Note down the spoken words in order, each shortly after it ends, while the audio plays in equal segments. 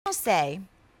to say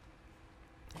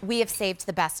we have saved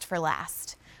the best for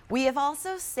last. We have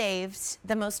also saved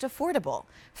the most affordable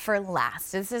for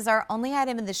last. This is our only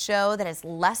item in the show that is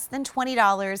less than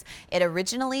 $20. It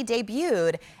originally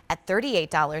debuted at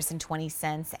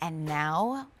 $38.20, and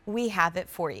now we have it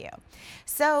for you.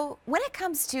 So when it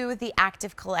comes to the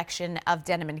active collection of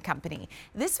Denim Company,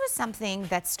 this was something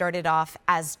that started off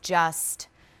as just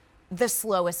the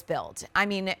slowest build. I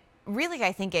mean, really,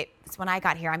 I think it's when I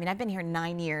got here. I mean, I've been here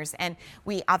 9 years, and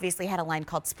we obviously had a line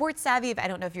called Sports Savvy. I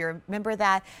don't know if you remember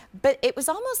that, but it was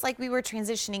almost like we were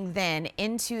transitioning then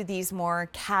into these more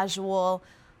casual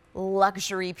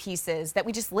luxury pieces that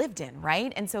we just lived in,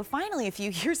 right? And so finally, a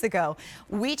few years ago,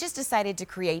 we just decided to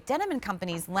create Denim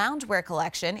Company's loungewear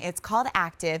collection. It's called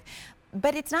Active.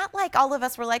 But it's not like all of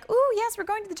us were like, ooh, yes, we're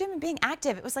going to the gym and being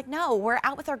active. It was like, no, we're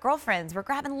out with our girlfriends. We're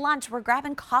grabbing lunch. We're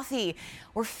grabbing coffee.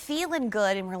 We're feeling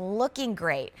good and we're looking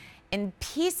great in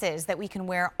pieces that we can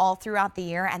wear all throughout the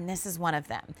year. And this is one of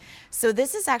them. So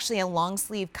this is actually a long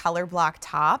sleeve color block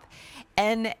top.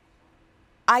 And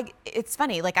it's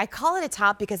funny, like I call it a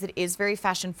top because it is very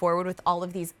fashion forward with all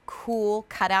of these cool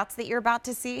cutouts that you're about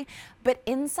to see. But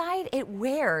inside it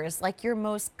wears like your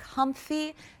most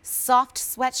comfy, soft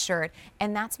sweatshirt.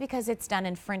 And that's because it's done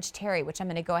in French terry, which I'm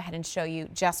going to go ahead and show you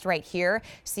just right here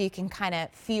so you can kind of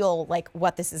feel like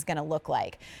what this is going to look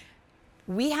like.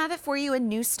 We have it for you in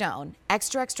new stone,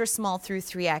 extra, extra small through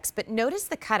 3X. But notice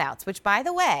the cutouts, which by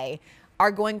the way, are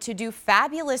going to do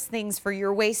fabulous things for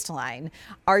your waistline,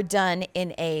 are done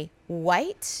in a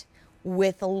white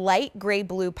with light gray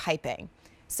blue piping.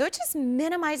 So it just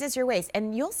minimizes your waist.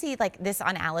 And you'll see like this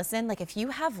on Allison, like if you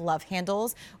have love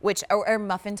handles, or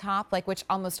muffin top, like which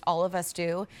almost all of us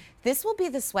do, this will be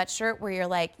the sweatshirt where you're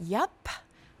like, yep,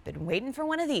 been waiting for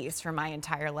one of these for my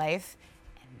entire life.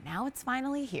 And now it's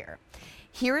finally here.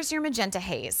 Here is your magenta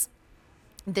haze.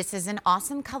 This is an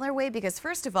awesome colorway because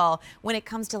first of all, when it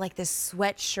comes to like this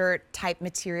sweatshirt type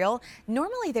material,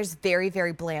 normally there's very,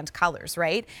 very bland colors,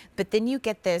 right? But then you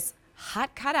get this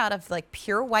hot cutout of like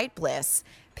pure white bliss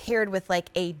paired with like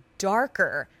a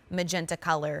darker magenta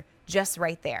color just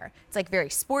right there. It's like very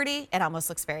sporty. It almost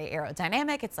looks very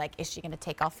aerodynamic. It's like, is she gonna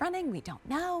take off running? We don't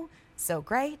know. So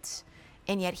great.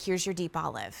 And yet here's your deep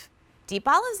olive. Deep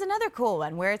olive is another cool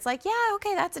one where it's like, yeah,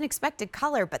 okay, that's an expected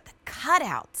color, but the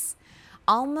cutouts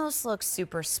almost looks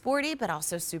super sporty, but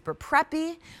also super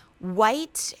preppy.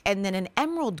 White and then an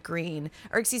emerald green,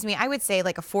 or excuse me, I would say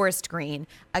like a forest green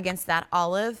against that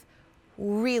olive.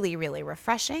 Really, really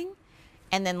refreshing.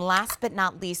 And then last but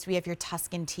not least, we have your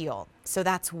Tuscan teal. So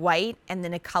that's white and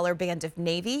then a color band of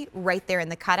navy right there in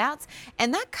the cutouts.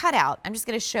 And that cutout, I'm just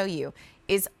gonna show you,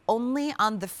 is only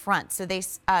on the front. So they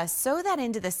sew that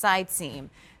into the side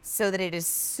seam so that it is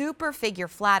super figure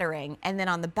flattering. And then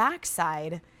on the back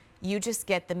side, you just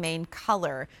get the main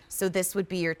color. So this would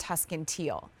be your Tuscan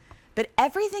teal. But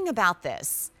everything about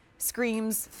this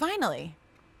screams, finally,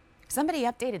 somebody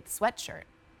updated the sweatshirt.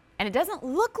 And it doesn't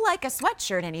look like a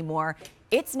sweatshirt anymore.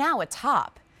 It's now a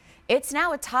top. It's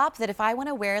now a top that if I want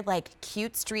to wear like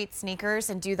cute street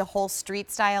sneakers and do the whole street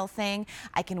style thing,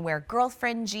 I can wear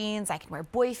girlfriend jeans, I can wear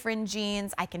boyfriend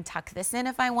jeans, I can tuck this in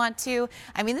if I want to.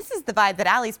 I mean, this is the vibe that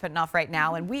Allie's putting off right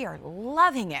now, and we are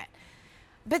loving it.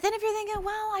 But then if you're thinking,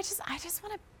 well, I just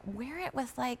want to wear it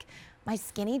with like my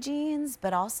skinny jeans,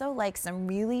 but also like some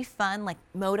really fun, like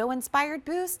moto inspired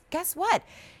boots, guess what?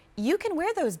 You can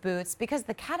wear those boots because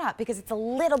the cutout, because it's a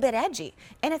little bit edgy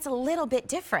and it's a little bit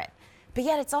different, but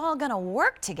yet it's all gonna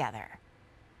work together.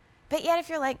 But yet if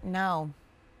you're like, no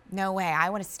way,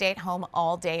 I want to stay at home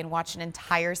all day and watch an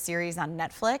entire series on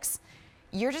Netflix,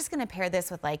 you're just gonna pair this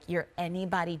with like your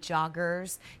Anybody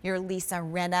joggers, your Lisa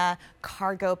Rinna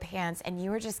cargo pants, and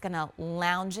you are just gonna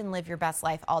lounge and live your best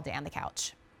life all day on the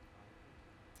couch.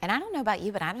 And I don't know about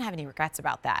you, but I don't have any regrets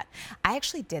about that. I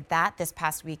actually did that this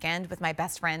past weekend with my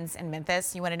best friends in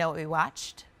Memphis. You wanna know what we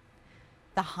watched?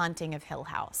 The Haunting of Hill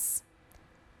House.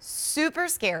 Super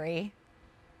scary.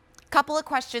 Couple of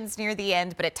questions near the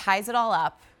end, but it ties it all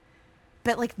up.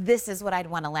 But like, this is what I'd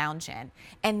want to lounge in.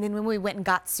 And then when we went and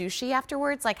got sushi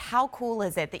afterwards, like how cool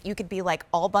is it that you could be like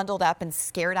all bundled up and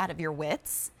scared out of your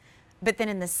wits, but then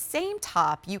in the same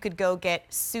top, you could go get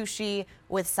sushi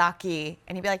with sake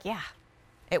and you'd be like, yeah,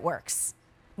 it works.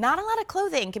 Not a lot of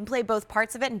clothing can play both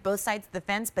parts of it and both sides of the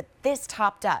fence, but this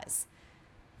top does.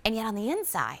 And yet on the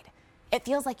inside, it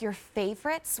feels like your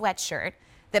favorite sweatshirt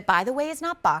that, by the way, is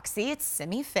not boxy, it's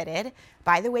semi-fitted.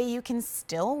 By the way, you can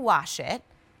still wash it.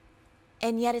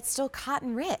 And yet it's still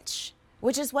cotton rich.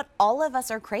 which is what all of us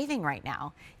are craving right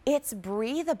now. It's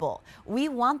breathable. We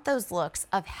want those looks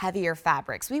of heavier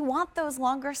fabrics. We want those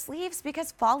longer sleeves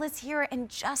because fall is here in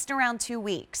just around 2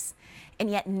 weeks. And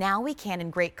yet now we can in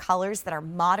great colors that are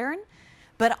modern,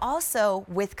 but also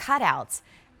with cutouts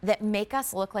that make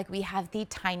us look like we have the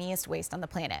tiniest waist on the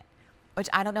planet. Which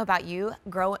I don't know about you,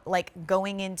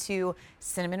 going into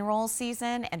cinnamon roll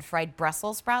season and fried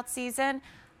Brussels sprout season,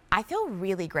 I feel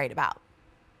really great about.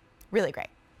 Really great.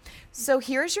 So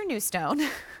here's your new stone.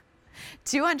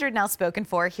 200 now spoken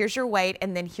for. Here's your white,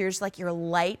 and then here's like your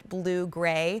light blue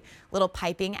gray little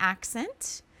piping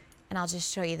accent. And I'll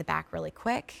just show you the back really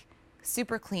quick.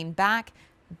 Super clean back.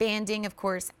 Banding, of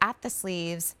course, at the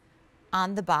sleeves,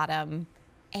 on the bottom,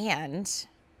 and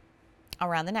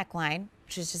around the neckline,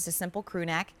 which is just a simple crew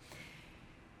neck.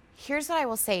 Here's what I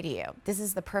will say to you. This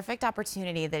is the perfect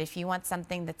opportunity that if you want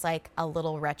something that's like a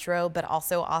little retro, but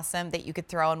also awesome that you could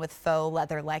throw in with faux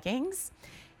leather leggings,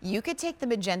 you could take the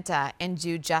magenta and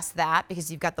do just that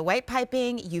because you've got the white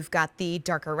piping, you've got the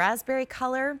darker raspberry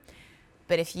color.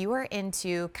 But if you are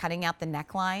into cutting out the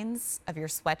necklines of your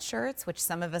sweatshirts, which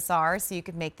some of us are, so you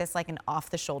could make this like an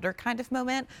off the shoulder kind of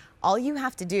moment, all you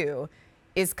have to do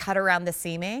is cut around the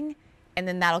seaming and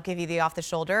then that'll give you the off the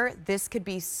shoulder. This could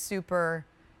be super,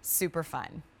 super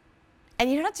fun. And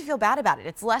you don't have to feel bad about it.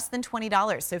 It's less than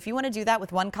 $20. So if you want to do that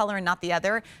with one color and not the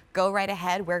other, go right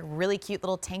ahead. Wear a really cute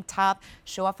little tank top,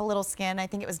 show off a little skin. I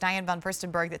think it was Diane von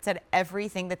Furstenberg that said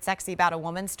everything that's sexy about a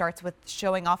woman starts with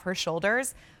showing off her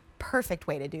shoulders. Perfect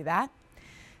way to do that.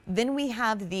 Then we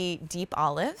have the deep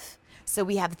olive. So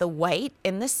we have the white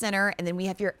in the center, and then we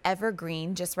have your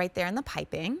evergreen just right there in the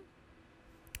piping.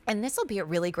 And this will be a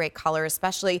really great color,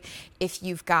 especially if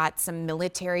you've got some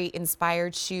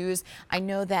military-inspired shoes. I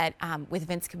know that with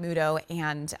Vince Camuto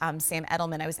and Sam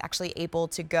Edelman, I was actually able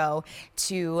to go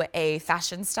to a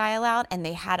fashion style out, and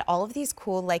they had all of these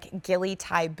cool like ghillie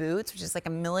tie boots, which is like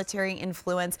a military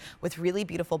influence with really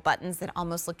beautiful buttons that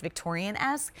almost looked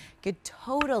Victorian-esque. Could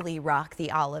totally rock the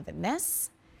olive in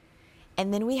this.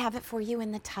 And then we have it for you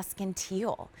in the Tuscan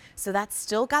teal. So that's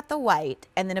still got the white.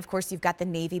 And then of course you've got the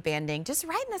navy banding just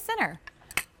right in the center,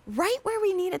 right where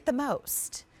we need it the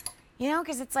most. You know,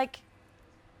 because it's like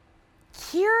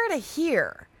here to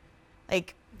here,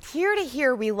 like here to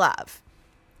here we love,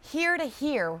 here to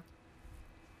here,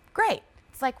 great.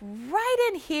 It's like right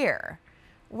in here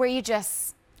where you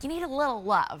need a little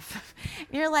love.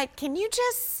 And you're like, can you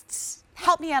just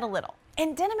help me out a little?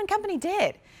 And Denim Company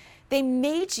did. They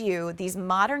made you these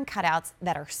modern cutouts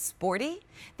that are sporty.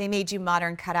 They made you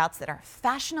modern cutouts that are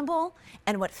fashionable,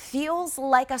 and what feels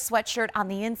like a sweatshirt on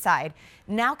the inside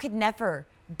now could never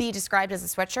be described as a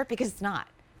sweatshirt because it's not.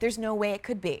 There's no way it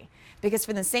could be. Because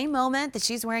for the same moment that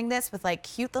she's wearing this with like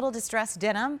cute little distressed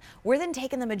denim, we're then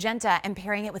taking the magenta and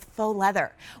pairing it with faux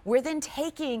leather. We're then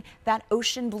taking that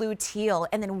ocean blue teal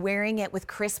and then wearing it with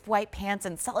crisp white pants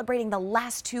and celebrating the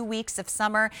last 2 weeks of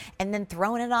summer and then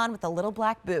throwing it on with a little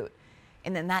black boot.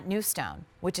 And then that new stone,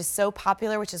 which is so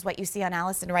popular, which is what you see on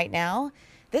Allison right now.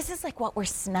 This is like what we're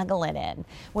snuggling in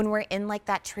when we're in like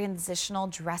that transitional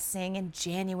dressing in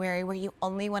January where you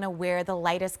only want to wear the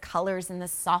lightest colors and the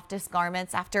softest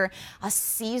garments after a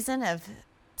season of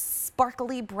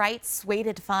sparkly, bright,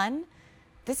 suede fun.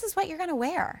 This is what you're going to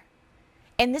wear.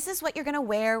 And this is what you're going to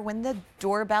wear when the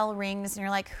doorbell rings and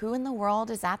you're like, who in the world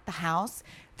is at the house?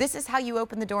 This is how you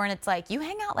open the door and it's like, you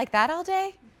hang out like that all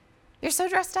day? You're so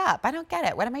dressed up. I don't get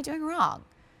it. What am I doing wrong?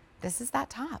 This is that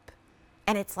top.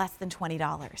 And it's less than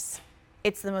 $20.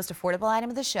 It's the most affordable item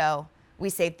of the show.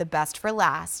 We saved the best for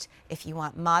last. If you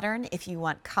want modern, if you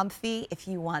want comfy, if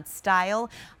you want style,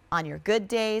 on your good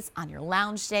days, on your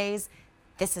lounge days,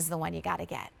 this is the one you gotta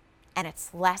get. And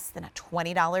it's less than a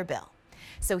 $20 bill.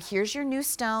 So here's your new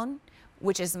stone,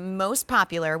 which is most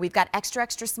popular. We've got extra,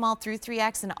 extra small through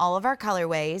 3X in all of our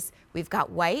colorways. We've got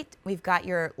white, we've got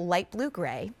your light blue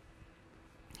gray.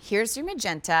 Here's your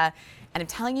magenta, and I'm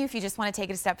telling you, if you just want to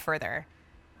take it a step further,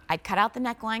 I'd cut out the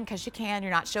neckline because you can.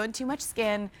 You're not showing too much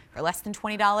skin. For less than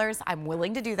 $20, I'm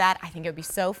willing to do that. I think it would be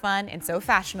so fun and so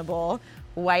fashionable.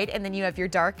 White, and then you have your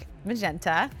dark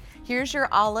magenta. Here's your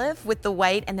olive with the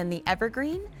white and then the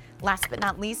evergreen. Last but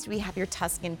not least, we have your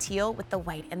Tuscan teal with the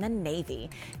white and the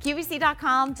navy.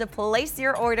 QVC.com to place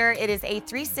your order. It is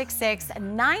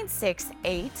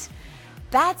 8366-968.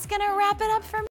 That's gonna wrap it up for me.